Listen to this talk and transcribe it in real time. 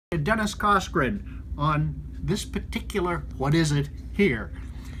Dennis Coskren on this particular, what is it here?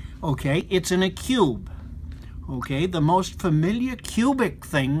 Okay, it's in a cube. Okay, the most familiar cubic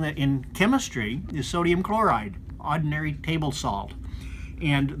thing that in chemistry is sodium chloride, ordinary table salt.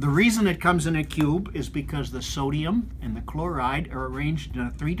 And the reason it comes in a cube is because the sodium and the chloride are arranged in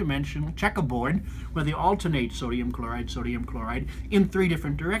a three-dimensional checkerboard where they alternate sodium chloride in three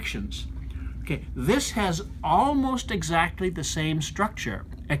different directions. Okay, this has almost exactly the same structure,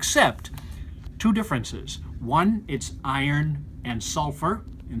 except two differences. One, it's iron and sulfur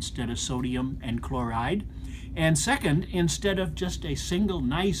instead of sodium and chloride. And second, instead of just a single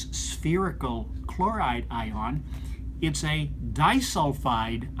nice spherical chloride ion, it's a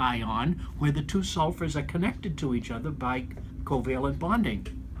disulfide ion where the two sulfurs are connected to each other by covalent bonding.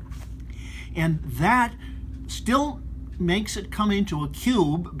 And that still makes it come into a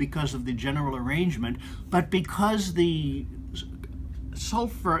cube because of the general arrangement, but because the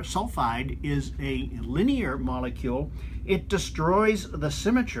sulfide is a linear molecule, it destroys the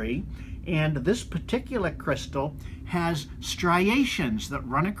symmetry, and this particular crystal has striations that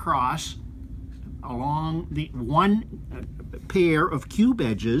run across along the one pair of cube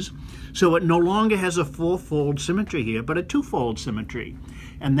edges, so it no longer has a four-fold symmetry here, but a two-fold symmetry.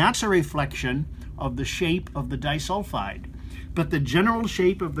 And that's a reflection of the shape of the disulfide. But the general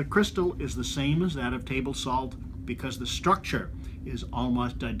shape of the crystal is the same as that of table salt because the structure is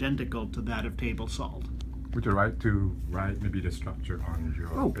almost identical to that of table salt. Would you like to write maybe the structure on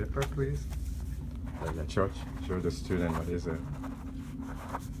your paper, please? Show the student what is it.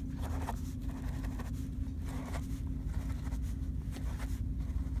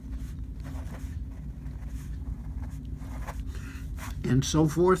 And so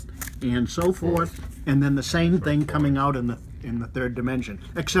forth, and so forth, and then the same thing coming out in the third dimension.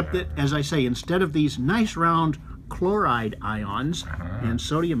 Except that, as I say, instead of these nice round chloride ions and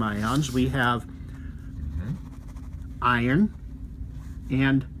sodium ions, we have iron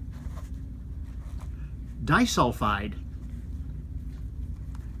and disulfide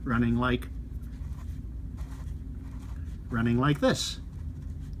running like this.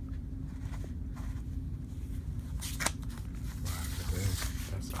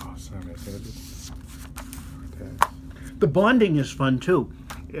 That's awesome. The bonding is fun too.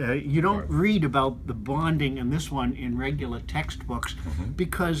 You don't read about the bonding in this one in regular textbooks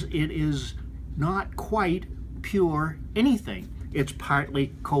because it is not quite pure anything. It's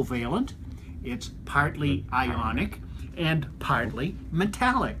partly covalent, it's partly ionic, and partly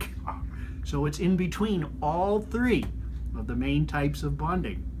metallic. So it's in between all three of the main types of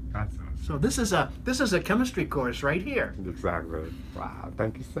bonding. That's awesome. So this is a chemistry course right here. Exactly. Wow.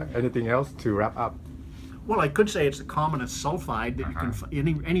 Thank you, sir. Anything else to wrap up? Well, I could say it's the commonest sulfide that you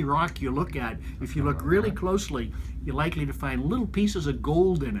can any rock you look at. If you look really closely, you're likely to find little pieces of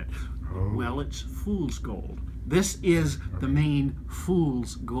gold in it. Well, it's fool's gold. This is the main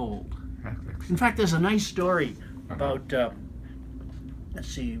fool's gold. In fact, there's a nice story about let's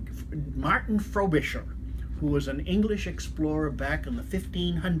see, Martin Frobisher, who was an English explorer back in the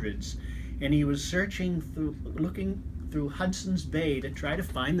 1500s, and he was looking through Hudson's Bay to try to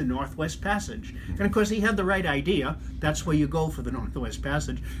find the Northwest Passage. And of course he had the right idea. That's where you go for the Northwest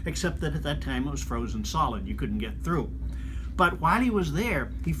Passage, except that at that time it was frozen solid. You couldn't get through. But while he was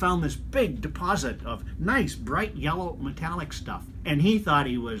there, he found this big deposit of nice bright yellow metallic stuff, and he thought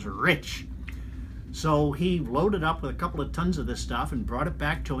he was rich. So he loaded up with a couple of tons of this stuff and brought it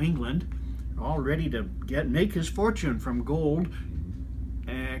back to England, all ready to make his fortune from gold,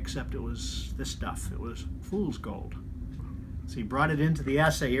 except it was this stuff. It was fool's gold. So he brought it into the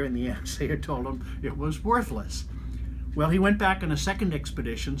assayer, and the assayer told him it was worthless. Well, he went back on a second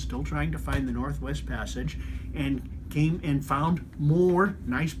expedition, still trying to find the Northwest Passage, and came and found more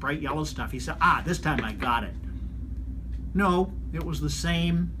nice bright yellow stuff. He said, this time I got it. No, it was the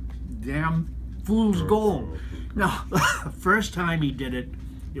same damn fool's gold. No, the first time he did it,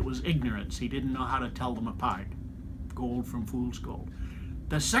 it was ignorance. He didn't know how to tell them apart, gold from fool's gold.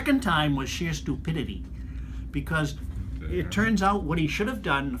 The second time was sheer stupidity, because it turns out what he should have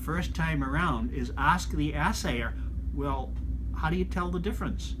done the first time around is ask the assayer, well, how do you tell the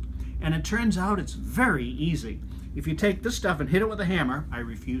difference? And it turns out it's very easy. If you take this stuff and hit it with a hammer, I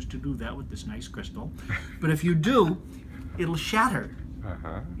refuse to do that with this nice crystal, but if you do, it'll shatter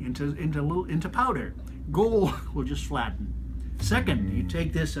into powder. Gold will just flatten. Second, you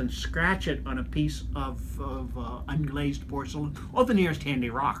take this and scratch it on a piece of unglazed porcelain or the nearest handy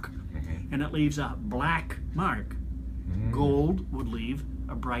rock, and it leaves a black mark. Gold would leave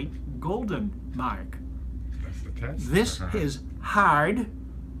a bright golden mark. That's the test. This is hard,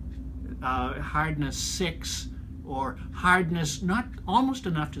 hardness 6 or hardness, not almost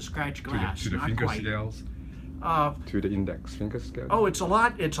enough to scratch glass, to the not finger quite. scales? To the index finger scale? Oh, it's a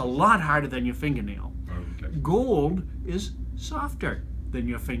lot harder than your fingernail. Okay. Gold is softer than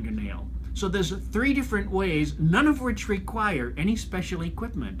your fingernail. So there's 3 different ways, none of which require any special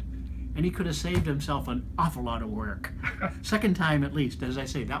equipment. And he could have saved himself an awful lot of work. Second time at least. As I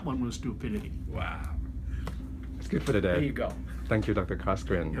say, that one was stupidity. Wow. That's good for the day. There you go. Thank you, Dr.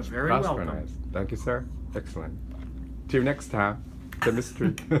 Coskren. You're very welcome. Thank you, sir. Excellent. Till next time,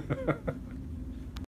 chemistry.